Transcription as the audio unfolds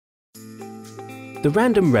The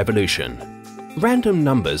random revolution. Random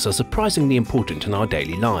numbers are surprisingly important in our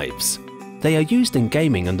daily lives. They are used in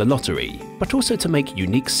gaming and the lottery, but also to make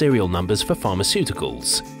unique serial numbers for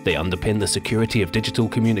pharmaceuticals. They underpin the security of digital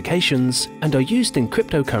communications and are used in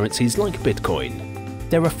cryptocurrencies like Bitcoin.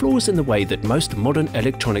 There are flaws in the way that most modern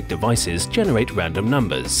electronic devices generate random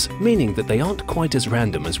numbers, meaning that they aren't quite as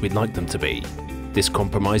random as we'd like them to be. This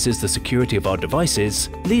compromises the security of our devices,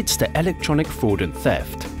 leads to electronic fraud and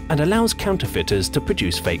theft, and allows counterfeiters to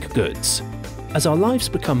produce fake goods. As our lives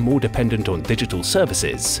become more dependent on digital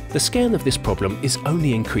services, the scale of this problem is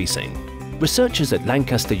only increasing. Researchers at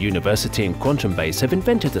Lancaster University and Quantum Base have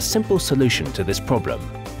invented a simple solution to this problem.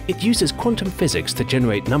 It uses quantum physics to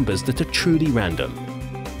generate numbers that are truly random.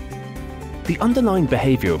 The underlying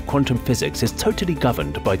behavior of quantum physics is totally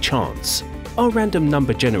governed by chance. Our random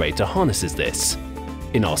number generator harnesses this.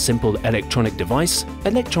 In our simple electronic device,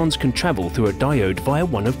 electrons can travel through a diode via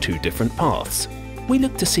one of two different paths. We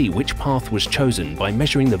look to see which path was chosen by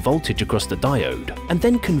measuring the voltage across the diode and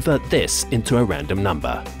then convert this into a random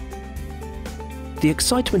number. The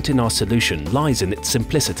excitement in our solution lies in its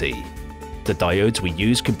simplicity. The diodes we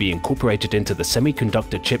use can be incorporated into the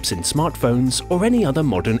semiconductor chips in smartphones or any other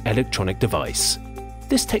modern electronic device.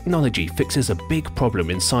 This technology fixes a big problem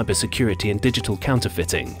in cybersecurity and digital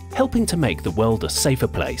counterfeiting, helping to make the world a safer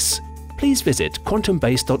place. Please visit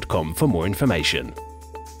quantumbase.com for more information.